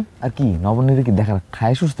 হ্যাঁ, আর কি নবনীর কি দেখা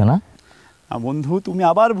খায় সুস্থ না? বন্ধু, তুমি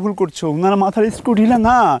আবার ভুল করছো। ওনার মাথার স্ক্রু ঢিলা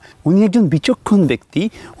না, উনি একজন বিচক্ষণ ব্যক্তি,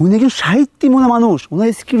 উনি একজন সাহিত্যিমনা মানুষ, ওনার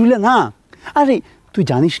স্ক্রু ঢিলা না। আরে তুই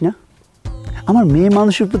জানিস না, আমার মেয়ে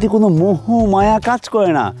মানুষের প্রতি কোনো মোহ মায়া কাজ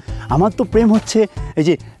করে না। আমার তো প্রেম হচ্ছে এই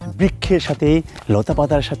যে বৃক্ষের সাথে, লতা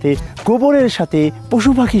পাতার সাথে, গোবরের সাথে,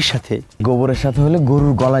 পশু পাখির সাথে। গোবরের সাথে হলে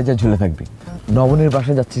গরুর গলায় যা ঝুলে থাকবি। নবনীর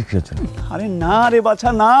বাসায় যাচ্ছিস কি হচ্ছে? আরে না রে বাছা,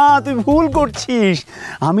 না, তুই ভুল করছিস।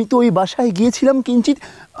 আমি তো ওই বাসায় গিয়েছিলাম কিঞ্চিত,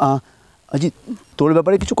 যে তোর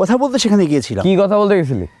ব্যাপারে কিছু কথা বলতে সেখানে গিয়েছিলাম। কি কথা বলতে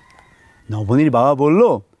গেছিলি? নবনীর বাবা বলল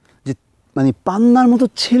যে মানে পান্নার মতো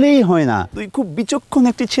ছেলেই হয় না, তুই খুব বিচক্ষণ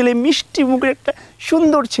একটি ছেলে, মিষ্টি মুখের একটা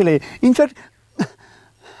সুন্দর ছেলে।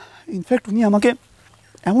 ইনফ্যাক্ট উনি আমাকে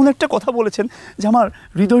এমন একটা কথা বলেছেন যে আমার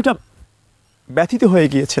হৃদয়টা ব্যথিত হয়ে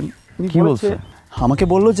গিয়েছেন। কি বলছে? আমাকে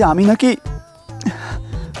বলল যে আমি নাকি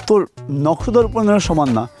তোর নখদার উপর সমান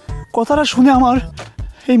না। কথাটা শুনে আমার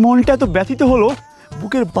এই মনটা এত ব্যথিত হলো,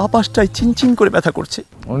 বুকের বাঁ পাশটায় চিনচিন করে ব্যথা করছে।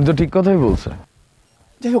 উনি তো ঠিক কথাই বলছে।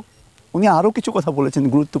 যাই হোক, উনি আরও কিছু কথা বলেছেন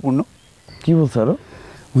গুরুত্বপূর্ণ। কি বলছে আরো?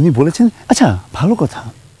 উনি বলেছেন, আচ্ছা ভালো কথা,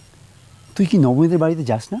 তুই কি নবনীদের বাড়িতে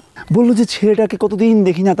যাস না? বললো যে ছেলেটাকে কতদিন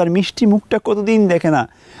দেখি না, তার মিষ্টি মুখটা কতদিন দেখে না,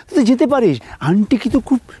 তুই যেতে পারিস, আন্টি কি তো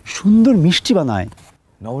খুব সুন্দর মিষ্টি বানায়।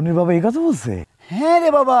 নবনীর বাবা এই কথা বলছে? হ্যাঁ রে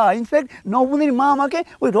বাবা, ইনফ্যাক্ট নবনীর মা আমাকে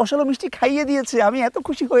ওই রসালো মিষ্টি খাইয়ে দিয়েছে, আমি এত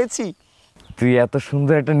খুশি হয়েছি। তুই এত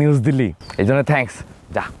সুন্দর একটা নিউজ দিলি, এই জন্য থ্যাঙ্কস।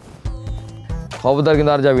 যা, খবরদার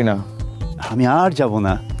কিন্তু আর যাবি না। আমি আর যাব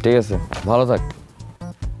না। ঠিক আছে, ভালো থাক।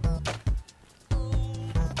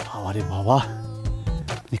 আরে বাবা,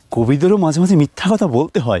 কবিদেরও মাঝে মাঝে মিথ্যা কথা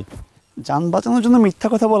বলতে হয়, যান বাঁচানোর জন্য মিথ্যা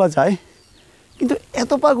কথা বলা যায়, কিন্তু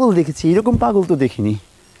এত পাগল দেখেছি, এরকম পাগল তো দেখিনি।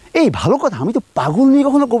 এই ভালো কথা, আমি তো পাগল নিয়ে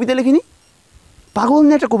কখনো কবিতা লিখিনি, পাগল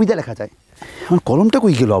নিয়ে একটা কবিতা লেখা যায়। আমার কলমটা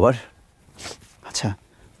কই গেল আবার? আচ্ছা,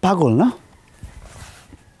 পাগল না,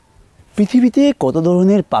 পৃথিবীতে কত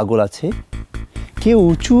ধরনের পাগল আছে, কেউ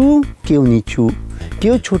উঁচু, কেউ নিচু,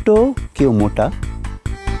 কেউ ছোট, কেউ মোটা।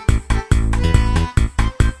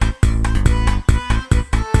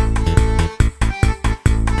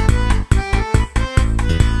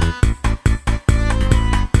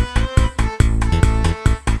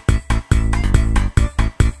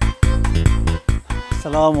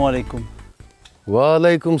 আসসালামু আলাইকুম।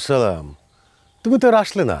 ওয়ালাইকুম সালাম। তুমি তো আর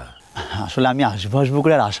আসলে না। আসলে আমি আসবো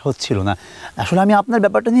করে আর আশা হচ্ছিল না। আসলে আমি আপনার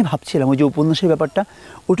ব্যাপারটা নিয়ে ভাবছিলাম, ওই যে উপন্যাসের ব্যাপারটা,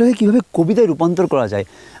 ওটাকে কীভাবে কবিতায় রূপান্তর করা যায়,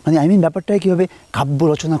 মানে ব্যাপারটাকে কীভাবে কাব্য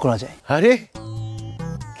রচনা করা যায়। আরে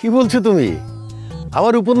কি বলছো তুমি?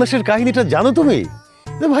 আমার উপন্যাসের কাহিনীটা জানো তুমি?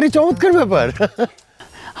 ভারী চমৎকার ব্যাপার।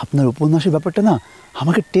 আপনার উপন্যাসের ব্যাপারটা না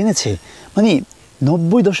আমাকে টেনেছে, মানে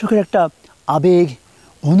 90 দশকের একটা আবেগ,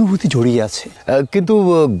 অনুভূতি জড়িয়ে আছে। কিন্তু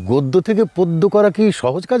গদ্য থেকে পদ্য করা কি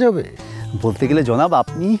সহজ কাজ হবে? বলতে গেলে জনাব,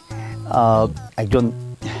 আপনি একজন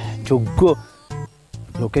যোগ্য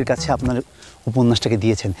লোকের কাছে আপনার উপন্যাসটাকে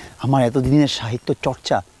দিয়েছেন। আমার এতদিনের সাহিত্য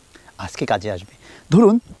চর্চা আজকে কাজে আসবে।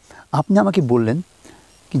 ধরুন, আপনি আমাকে বললেন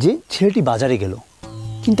যে ছেলেটি বাজারে গেল,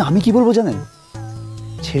 কিন্তু আমি কি বলবো জানেন?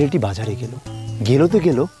 ছেলেটি বাজারে গেল, গেল তো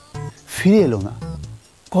গেল, ফিরে এলো না,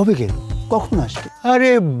 কবে গেল, কখন আসবে?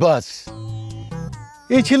 আরে বাস,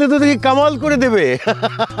 এই ছেলে তো দেখি কামাল করে দেবে।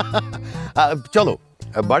 চলো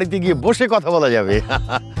বাড়িতে গিয়ে বসে কথা বলা যাবে।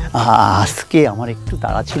 আজকে আমার একটু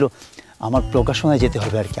তাড়া ছিল, আমার প্রকাশনায় যেতে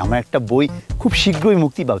হবে আর কি। আমার একটা বই খুব শীঘ্রই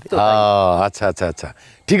মুক্তি পাবে। আচ্ছা আচ্ছা আচ্ছা,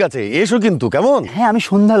 ঠিক আছে, এসো কিন্তু, কেমন? হ্যাঁ, আমি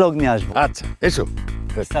সন্ধ্যা লগ্নে আসবো। আচ্ছা, এসো।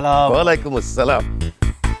 আসসালাম। ওয়ালাইকুম আসসালাম।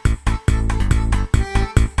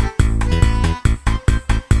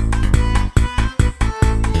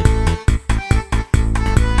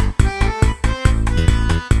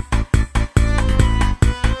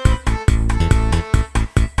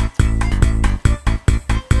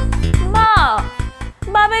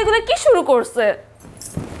 শুরু করছে।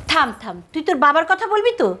 থাম থাম, তুই তোর বাবার কথা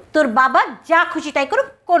বলবি তো? তোর বাবা যা খুশি তাই করুক,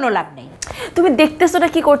 কোনো লাভ নেই। তুমি দেখতেছো না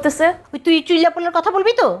কি করতেছে? ওই তুই চুইল্লাপোলার কথা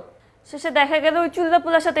বলবি তো? শেষে দেখা গেল ওই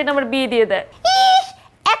চুল্লাপোলার সাথে এটা আমার বিয়ে দিয়ে দেয়। ইস,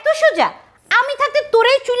 এত সোজা? আমি থাকতে তোর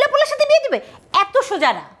এই চুইল্লাপোলার সাথে বিয়ে দিবে? এত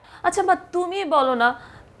সোজা না। আচ্ছা মা, তুমি বলো না,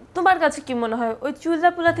 তোমার কাছে কি মনে হয় ওই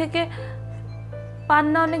চুল্লাপোলা থেকে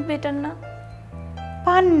পান্না অনেক বেটার না?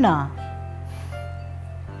 পান্না?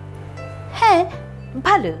 হ্যাঁ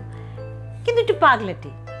ভালো, কিন্তু একটু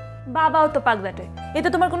পাগলাটে। বাবাও তো পাগলাটে, এতে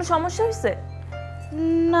তোমার কোনো সমস্যা হয়েছে?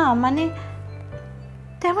 না মানে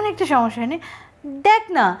তেমন একটা সমস্যা হয়নি। দেখ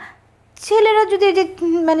না, ছেলেরা যদি এই যে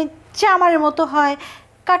মানে চামারের মতো হয়,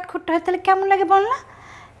 কাঠখোট্টা হয়, তাহলে কেমন লাগে বল না?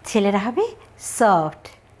 ছেলেরা হবে সফট,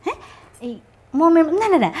 হ্যাঁ, এই মোমের না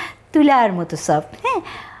না না তুলার মতো সফট, হ্যাঁ,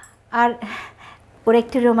 আর ওরা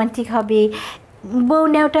একটু রোমান্টিক হবে, বউ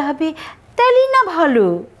নেওয়াটা হবে, তাহলেই না ভালো।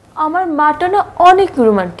 আমার মাটা না অনেক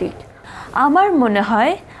রোমান্টিক, আমার মনে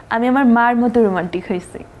হয় আমি আমার মার মতো রোমান্টিক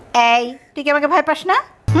হয়েছি। এই তুই কি আমাকে ভয় পাস না?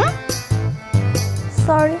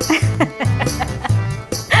 সরি।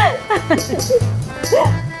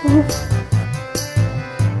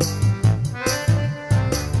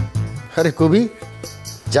 আরে কবি,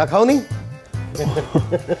 চা খাওনি?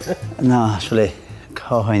 না আসলে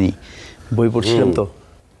খাওয়া হয়নি, বই পড়ছিলাম তো।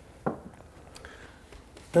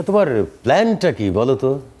 তা তোমার প্ল্যানটা কি বলো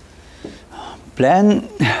তো? প্ল্যান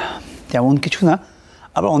তেমন কিছু না,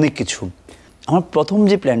 আবার অনেক কিছু। আমার প্রথম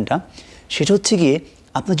যে প্ল্যানটা সেটা হচ্ছে গিয়ে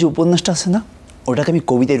আপনার যে উপন্যাসটা আছে না, ওটাকে আমি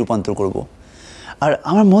কবিতায় রূপান্তর করব। আর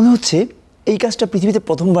আমার মনে হচ্ছে এই কাজটা পৃথিবীতে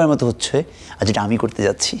প্রথমবার মতো হচ্ছে, আর যেটা আমি করতে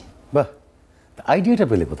যাচ্ছি। বাহ, আইডিয়াটা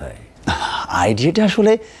পেলে কোথায়? আইডিয়াটা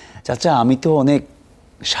আসলে চাচা, আমি তো অনেক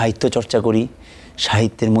সাহিত্য চর্চা করি,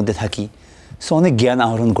 সাহিত্যের মধ্যে থাকি, সো অনেক জ্ঞান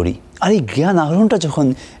আহরণ করি। আর এই জ্ঞান আহরণটা যখন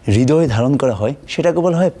হৃদয়ে ধারণ করা হয় সেটাকে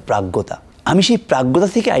বলা হয় প্রাজ্ঞতা। আমি সেই প্রাজ্ঞতা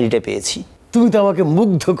থেকে আইডিয়াটা পেয়েছি। তুমি তো আমাকে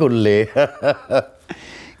মুগ্ধ করলে।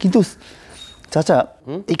 কিন্তু চাচা,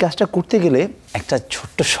 এই কাজটা করতে গেলে একটা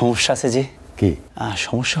ছোট্ট সমস্যা আছে। যে কি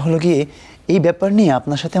সমস্যা হলো গিয়ে, এই ব্যাপার নিয়ে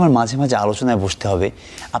আপনার সাথে আমার মাঝে মাঝে আলোচনায় বসতে হবে,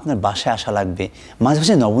 আপনার বাসায় আসা লাগবে, মাঝে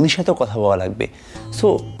মাঝে নবনীর সাথেও কথা বলা লাগবে। সো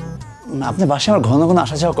আপনার বাসায় আমার ঘন ঘন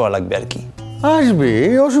আসা যাওয়া করা লাগবে আর কি। আসবে,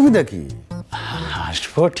 অসুবিধা কি?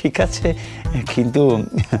 আসবো ঠিক আছে, কিন্তু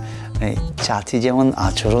চাচি যেমন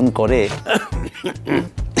আচরণ করে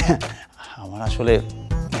আমার আসলে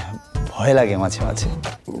ভয় লাগে মাঝে মাঝে।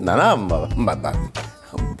 না না,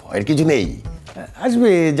 ভয়ের কিছু নেই, আসবে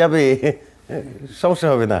যাবে, সমস্যা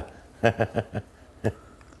হবে না।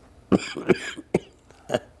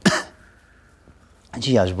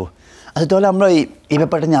 জি আসবো। আচ্ছা তাহলে আমরা এই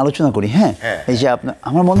ব্যাপারটা নিয়ে আলোচনা করি। হ্যাঁ, এই যে আপনার,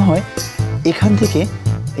 আমার মনে হয় এখান থেকে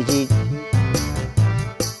এই যে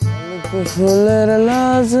ফুলের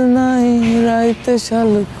লাজ নাই, রাইতে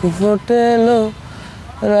শালুক ফোটেলো,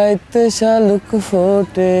 রাইতে শালুক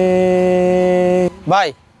ফোটে। ভাই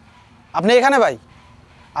আপনি এখানে? ভাই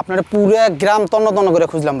আপনার পুরো এক গ্রাম তন্ন তন্ন করে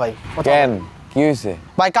খুঁজলাম ভাই। কেন, কি হয়েছে?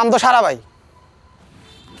 ভাই কাম তো সারা ভাই।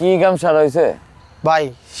 কি কাম সারা হয়েছে? ভাই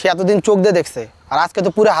সে এতদিন চোখ দিয়ে দেখছে, আর আজকে তো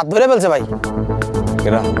পুরো হাত ধরে ফেলছে ভাই।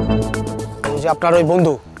 কেরা? ওই যে আপনার ওই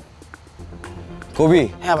বন্ধু কবি।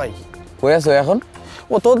 হ্যাঁ ভাই। কই আছো এখন?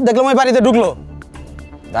 ও তো দেখলাম ওই বাড়িতে ঢুকলো।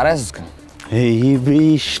 দাঁড়ায় আছিস কেন? এই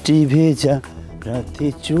বৃষ্টি ভেজা রাতে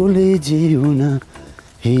চলে যেও না,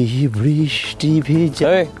 এই বৃষ্টি ভেজা।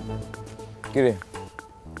 কি রে,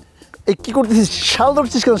 এই কি করতেছিস? শাল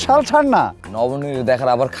ধরছিস কেন? শাল ছাড় না। নবনীর দেখার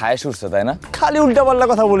আবার খায় শুরছে তাই না? খালি উল্টা পাল্টা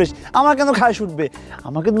কথা বলিস। আমার কেন খায় শুটবে?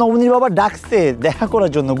 আমাকে নবনীর বাবা ডাকছে দেখা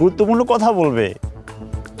করার জন্য, গুরুত্বপূর্ণ কথা বলবে।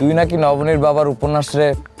 তুই নাকি নবনীর বাবার উপন্যাসে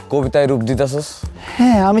কবিতায় রূপ দিতেছস?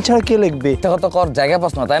 হ্যাঁ, আমি ছাড়া কে লিখবে? মিথ্যা কথা কর, জায়গা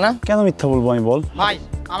পাস না তাই না? কেন মিথ্যা বলবো আমি, বল। ভাই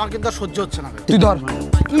আমার কিন্তু আর সহ্য হচ্ছে না। তুই ধর।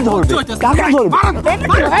 কি ধরবে? কাকে ধরবে?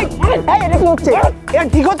 এটা কি হচ্ছে? এটা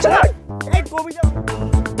ঠিক হচ্ছে না। এই কবি জামাই।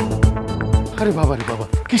 আরে বাবা রে বাবা,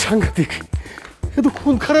 কি সাংঘাতিক! এ তো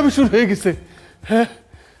খুন খারাপি শুরু হয়ে গেছে। হ্যাঁ,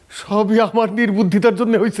 সবই আমার নির্বুদ্ধিতার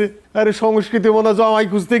জন্য হয়েছে। আরে সংস্কৃতি মনে জামাই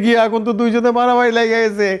খুঁজতে গিয়ে এখন তো দুইজনে মারামারি লেগে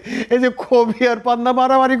গেছে। এই যে কবি আর পান্না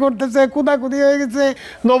মারামারি করতেছে, কুদাকুদি হয়ে গেছে।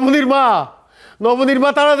 নবনীর মা, নবনীর মা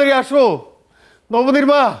তাড়াতাড়ি আসো। নবনীর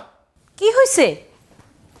মা। কি হয়েছে?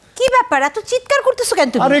 কি ব্যাপার, এত চিৎকার করতেছো কেন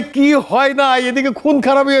তুমি? আরে কি হয় না, এদিকে খুন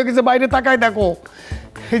খারাপ হয়ে গেছে, বাইরে তাকায় দেখো।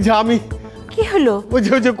 এই যে আমি, কি হলো? ওই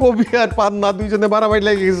যে কবি আর পান্না দুইজনে মারামারি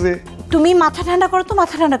লেগে গেছে। তুমি মাথা ঠান্ডা করো তো,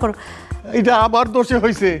 মাথা ঠান্ডা করো। এটা আমার দোষে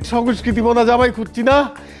হয়েছে। সংস্কৃতি মনা জামাই খুঁজছি না,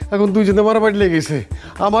 এখন দুইজনে মারামারি লেগেছে,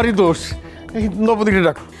 আমারই দোষ। এই নবনীকে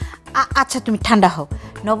ডাকো। আচ্ছা তুমি ঠান্ডা হও।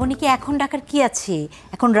 নবনীকে এখন ডাকার কি আছে?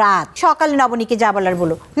 এখন রাত, সকালে নবনীকে যা বলার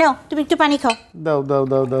বলো। নাও তুমি একটু পানি খাও। দাও দাও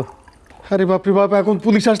দাও দাও। আরে বাপরে বাপ, এখন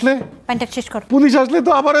পুলিশ আসলে? পানিটা শেষ কর। পুলিশ আসলে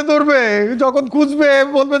তো আমারে ধরবে, যখন খুঁজবে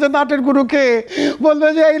বলবে যে নাটের গুরুকে, বলবে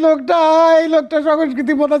যে এই লোকটা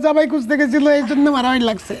সংস্কৃতি মতো জামাই খুঁজতে গেছিল, এই জন্য মারামারি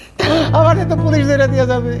লাগছে, আমারে তো পুলিশ ধরে দিয়ে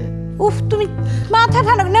যাবে। উফ, তুমি মাথা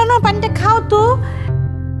ঠান্ডা নাও, না পানিটা খাও তো।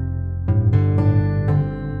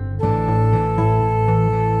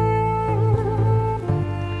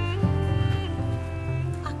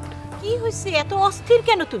 কি হয়েছে, এত অস্থির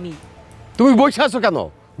কেন তুমি? তুমি বসে আছো কেন?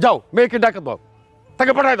 যাও মেয়েকে ডাকা দাও,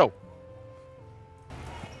 তাকে পাঠায় দাও।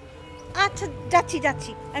 আচ্ছা যাচ্ছি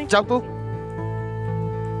আমি। যাও তো।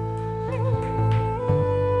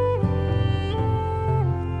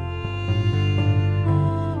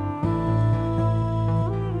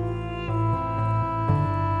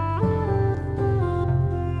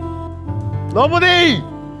 নবনী,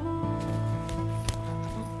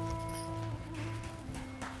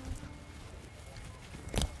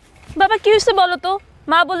 বাবা কি হয়েছে বলো তো?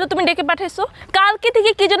 মা বললো তুমি ডেকে পাঠাইছো, কালকে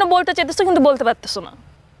থেকে কি যেন বলতে চাইতেছো কিন্তু বলতে পারতেছো না।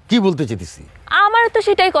 কি বলতে চেয়েছি? আমার তো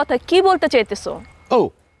সেটাই কথা, কি বলতে চাইতেছো? ও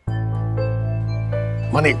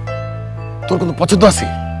মানে তোর কোনো পছন্দ আছে?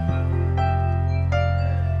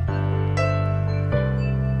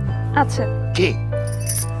 আচ্ছা কে?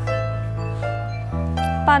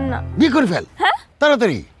 পান না? বিয়ে করে ফেল। হ্যাঁ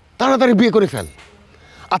তাড়াতাড়ি বিয়ে করে ফেল।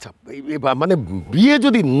 আচ্ছা মানে বিয়ে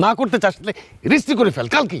যদি না করতে চাস তাহলে রেজিস্ট্রি করে ফেল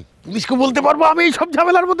কালকেই। পুলিশকে বলতে পারবো আমি এই সব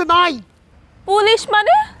ঝামেলার মধ্যে নাই। পুলিশ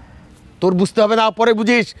মানে? তোর বুঝতে হবে না, পরে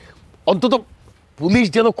বুঝিস। অন্তত পুলিশ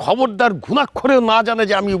যেন খবরদার ঘুণাক্ষরেও না জানে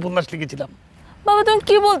যে আমি উপন্যাস লিখেছিলাম। বাবা তুমি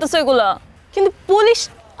কি বলতেছো এগুলা? কিন্তু পুলিশ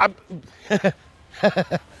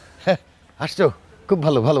আসছো, খুব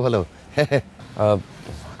ভালো।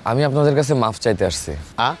 আমি আপনাদের কাছে মাফ চাইতে আসছি।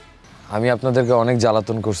 আমি আপনাদেরকে অনেক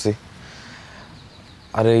জ্বালাতন করছি,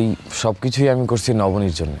 আর এই সব কিছুই আমি করছি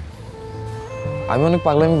নবনীর জন্য। আমি অনেক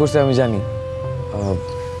পাগলামি করছি, আমি জানি।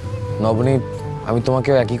 নবনী, আমি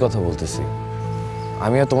তোমাকেও একই কথা বলতেছি।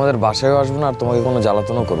 আমি আর তোমাদের বাসায়ও আসবো না, আর তোমাকে কোনো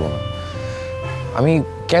জ্বালাতনও করবো না। আমি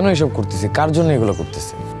কেন এসব করতেছি, কার জন্য এগুলো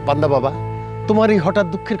করতেছি? পান্ডা বাবা, তোমার এই হঠাৎ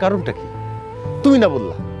দুঃখের কারণটা কি? তুমি না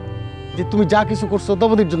বললা যে তুমি যা কিছু করছো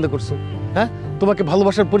নবনীর জন্য করছো? হ্যাঁ, তোমাকে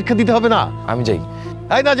ভালোবাসার পরীক্ষা দিতে হবে না? আমি যাই।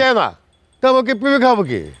 তাই না, যায় না তা আমাকে প্রেমে খাবো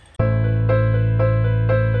কে?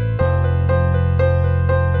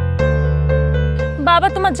 বাবা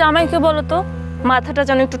তোমার জামাইকে বলো তো মাথাটা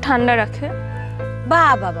যেন একটু ঠান্ডা রাখে।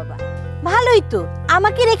 বাবা ভালোই তো,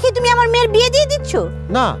 আমাকে রেখে তুমি আমার মেয়ের বিয়ে দিয়ে দিচ্ছ?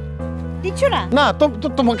 না দিচ্ছ না? না,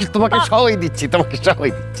 তোমাকে সহায় দিচ্ছি,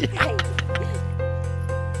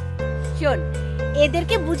 শোন,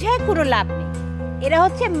 এদেরকে বুঝায় কোনো লাভ নেই। এরা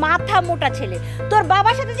হচ্ছে মাথা মোটা ছেলে। তোর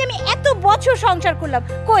বাবার সাথে যে আমি এত বছর সংসার করলাম,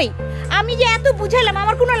 কই আমি যে এত বুঝাইলাম,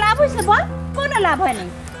 আমার কোনো লাভ হয়েছে বল? কোনো লাভ হয় নাই।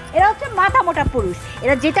 এরা হচ্ছে মাথা মোটা পুরুষ,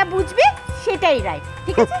 এরা যেটা বুঝবে সেটাই রাইট।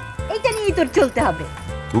 ঠিক আছে, এইটা নিয়েই তোর চলতে হবে।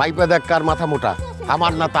 মাইপা দেখ কার মাথা মোটা,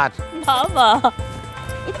 আমার না তার। বাবা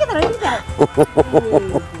এদিকে দাঁড়াও।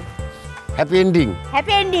 Happy ending.